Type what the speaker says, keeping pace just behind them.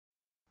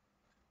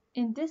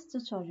In this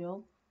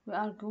tutorial, we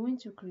are going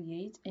to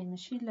create a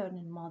machine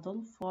learning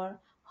model for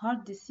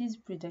heart disease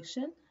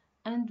prediction,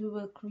 and we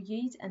will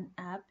create an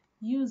app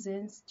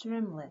using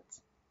Streamlit.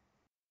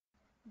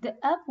 The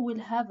app will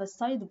have a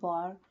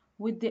sidebar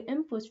with the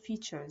input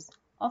features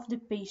of the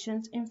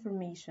patient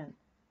information.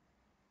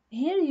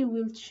 Here you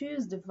will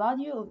choose the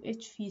value of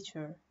each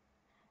feature,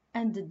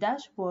 and the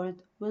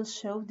dashboard will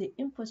show the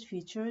input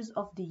features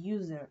of the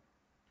user.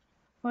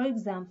 For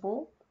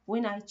example,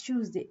 when I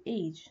choose the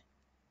age,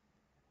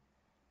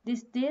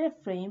 this data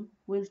frame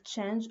will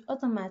change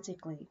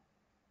automatically.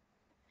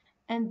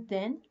 And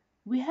then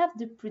we have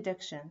the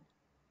prediction.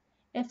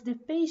 If the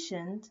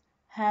patient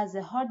has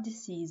a heart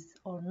disease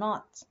or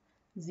not.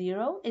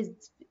 0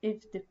 is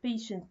if the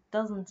patient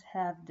doesn't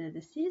have the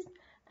disease,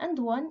 and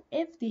 1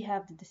 if they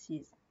have the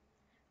disease.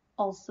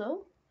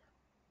 Also,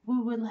 we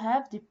will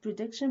have the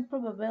prediction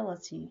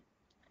probability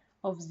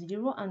of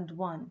 0 and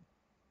 1.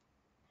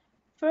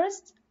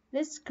 First,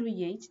 let's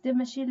create the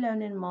machine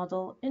learning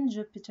model in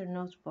Jupyter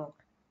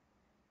Notebook.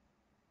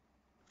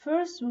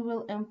 First, we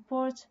will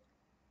import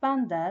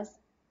pandas,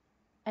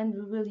 and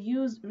we will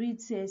use read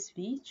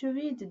CSV to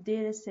read the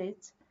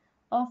dataset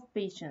of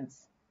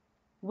patients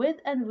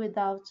with and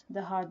without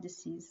the heart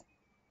disease.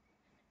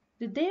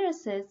 The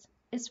dataset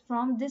is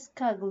from this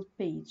Kaggle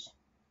page.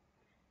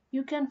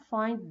 You can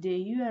find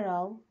the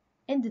URL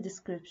in the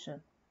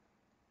description.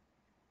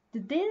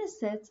 The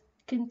dataset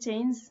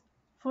contains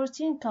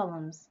 14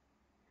 columns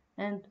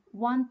and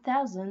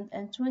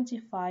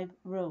 1025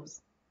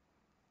 rows.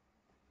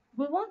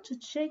 We want to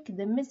check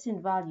the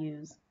missing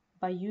values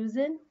by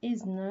using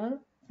isNull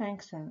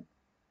function.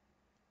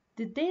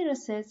 The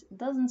dataset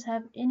doesn't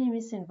have any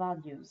missing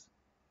values.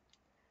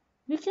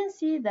 We can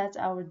see that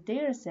our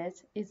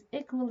dataset is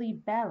equally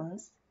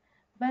balanced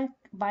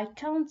by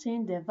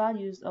counting the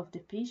values of the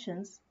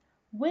patients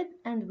with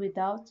and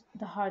without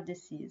the heart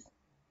disease.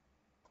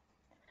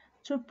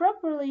 To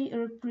properly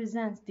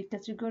represent the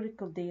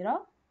categorical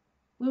data,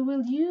 we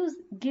will use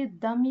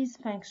getDummies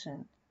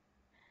function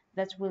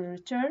that will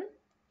return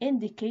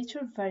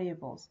indicator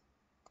variables.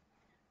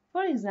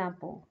 For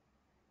example,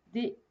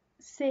 the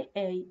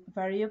CA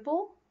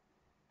variable,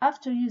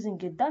 after using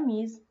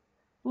getDummies,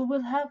 we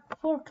will have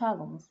 4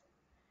 columns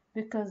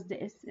because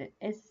the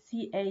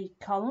SCA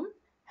column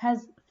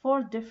has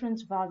 4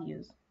 different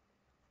values.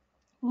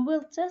 We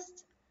will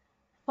test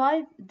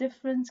 5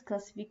 different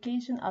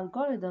classification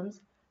algorithms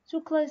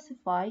to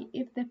classify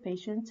if the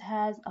patient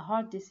has a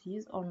heart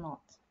disease or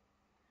not.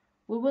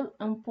 We will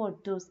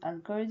import those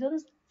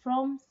algorithms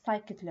from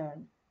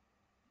scikit-learn.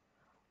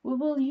 We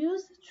will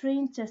use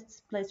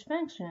train-test-split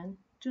function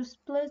to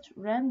split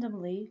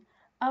randomly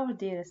our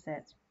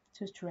dataset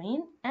to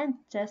train and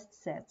test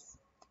sets.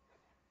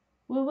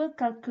 We will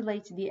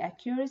calculate the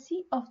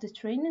accuracy of the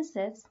training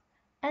sets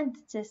and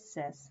the test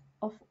sets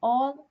of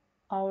all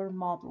our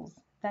models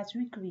that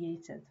we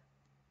created.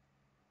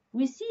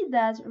 We see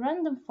that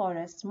Random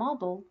Forest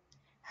model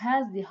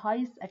has the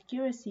highest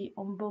accuracy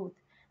on both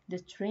the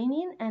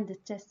training and the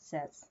test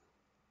sets.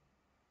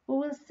 We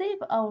will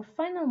save our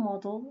final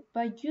model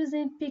by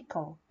using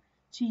Pickle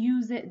to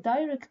use it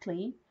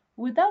directly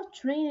without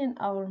training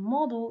our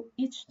model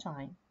each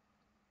time.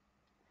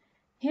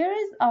 Here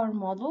is our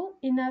model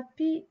in a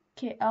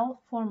PKL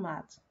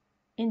format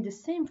in the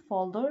same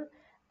folder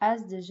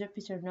as the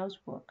Jupyter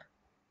Notebook.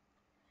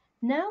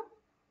 Now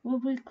we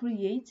will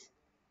create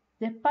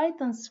the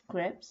Python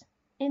script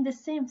in the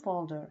same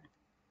folder.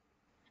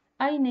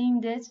 I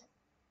named it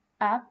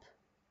app.py.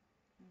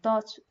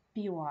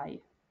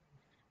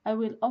 I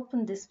will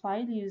open this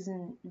file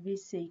using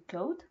VC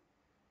Code,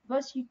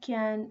 but you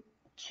can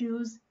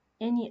choose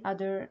any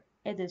other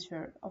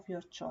editor of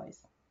your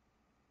choice.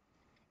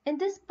 In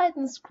this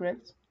Python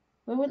script,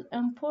 we will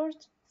import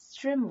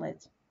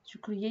Streamlit to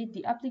create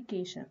the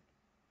application.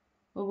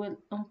 We will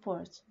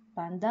import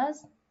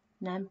pandas,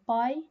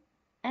 NumPy,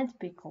 and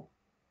Pickle.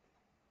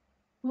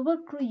 We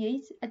will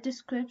create a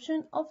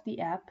description of the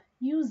app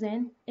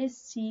using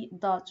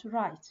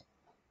sc.write,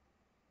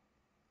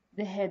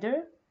 the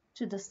header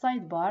to the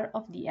sidebar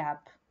of the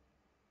app.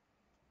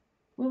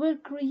 We will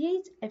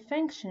create a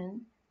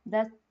function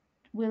that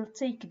will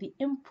take the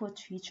input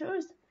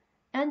features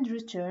and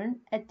return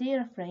a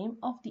data frame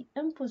of the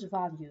input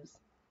values.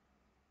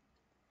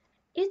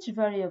 Each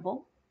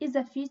variable is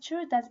a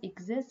feature that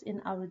exists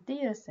in our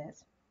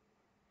dataset.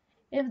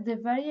 If the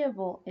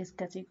variable is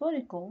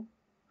categorical,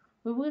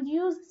 we will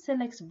use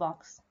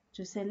selectBox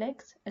to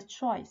select a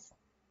choice,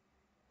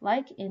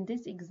 like in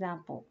this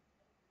example.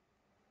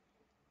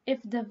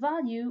 If the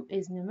value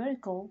is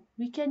numerical,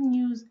 we can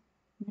use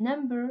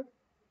number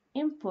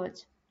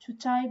input to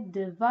type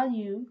the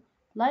value,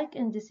 like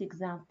in this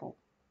example.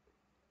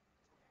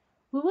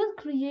 We will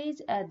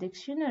create a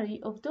dictionary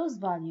of those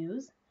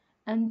values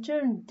and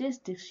turn this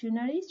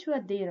dictionary to a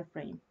data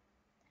frame.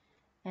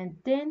 And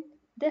then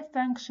the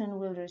function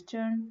will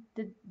return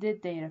the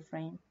data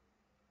frame.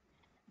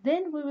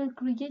 Then we will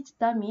create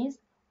dummies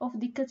of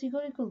the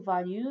categorical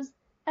values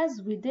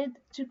as we did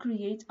to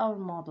create our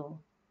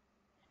model.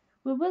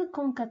 We will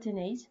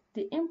concatenate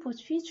the input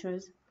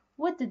features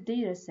with the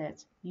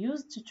dataset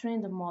used to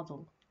train the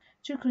model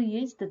to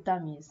create the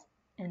dummies,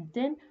 and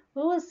then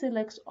we will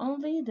select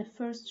only the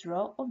first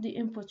row of the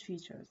input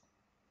features.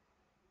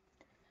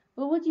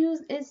 We would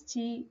use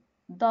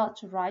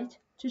st.write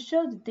to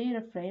show the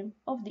data frame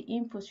of the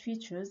input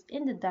features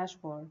in the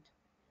dashboard.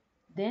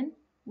 Then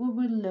we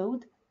will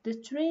load the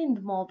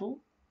trained model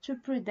to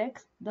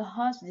predict the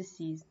heart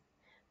disease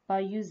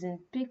by using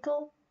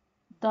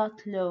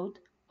pickle.load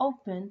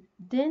open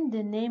then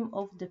the name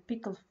of the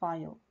pickle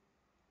file.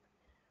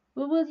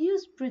 We will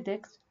use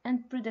predict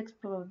and predict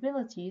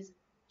probabilities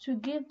to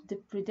give the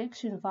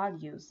prediction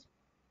values.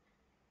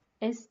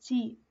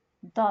 st.subheader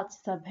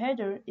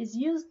is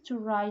used to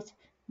write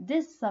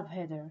this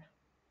subheader,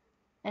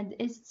 and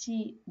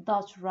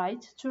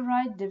st.write to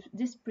write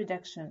this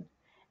prediction,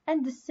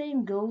 and the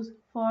same goes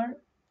for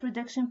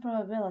prediction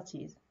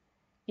probabilities.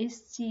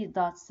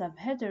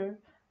 st.subheader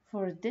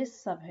for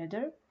this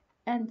subheader,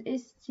 and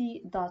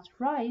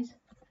st.write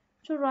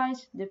to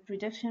write the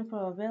prediction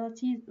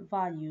probability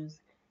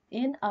values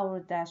in our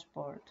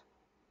dashboard.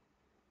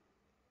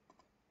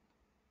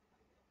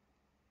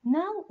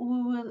 Now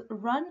we will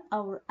run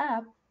our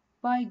app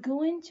by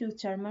going to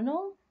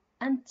terminal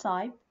and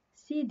type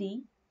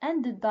cd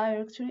and the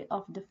directory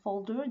of the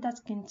folder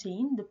that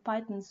contains the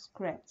Python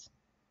script.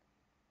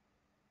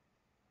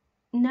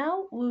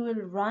 Now we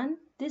will run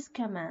this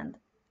command,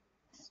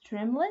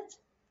 Streamlit,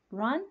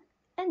 run,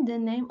 and the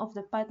name of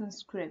the Python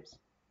script,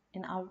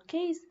 in our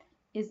case,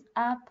 is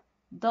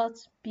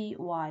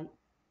app.py.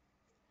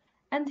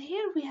 And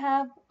here we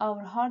have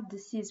our heart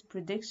disease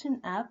prediction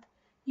app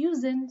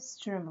using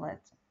Streamlit.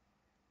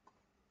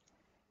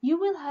 You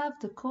will have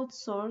the code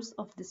source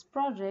of this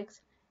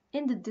project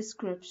in the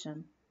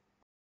description.